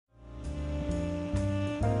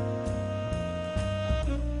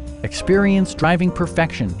Experience driving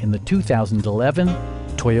perfection in the 2011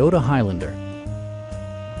 Toyota Highlander.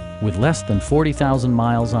 With less than 40,000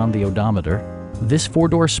 miles on the odometer, this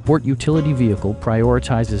four-door sport utility vehicle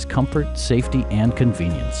prioritizes comfort, safety, and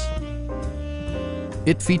convenience.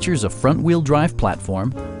 It features a front-wheel drive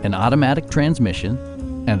platform, an automatic transmission,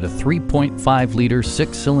 and a 3.5-liter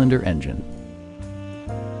six-cylinder engine.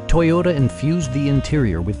 Toyota infused the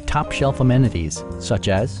interior with top-shelf amenities such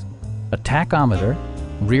as a tachometer,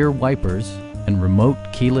 rear wipers, and remote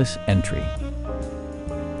keyless entry.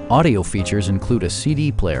 Audio features include a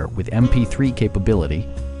CD player with MP3 capability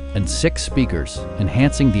and 6 speakers,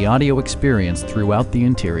 enhancing the audio experience throughout the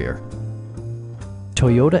interior.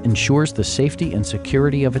 Toyota ensures the safety and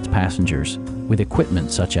security of its passengers with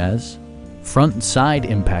equipment such as front and side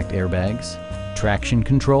impact airbags, traction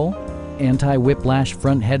control, anti-whiplash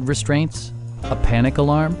front head restraints, a panic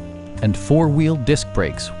alarm, and 4-wheel disc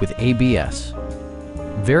brakes with ABS.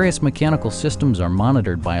 Various mechanical systems are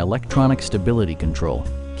monitored by electronic stability control,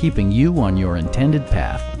 keeping you on your intended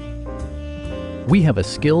path. We have a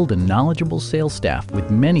skilled and knowledgeable sales staff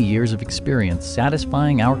with many years of experience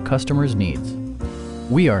satisfying our customers' needs.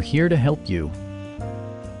 We are here to help you.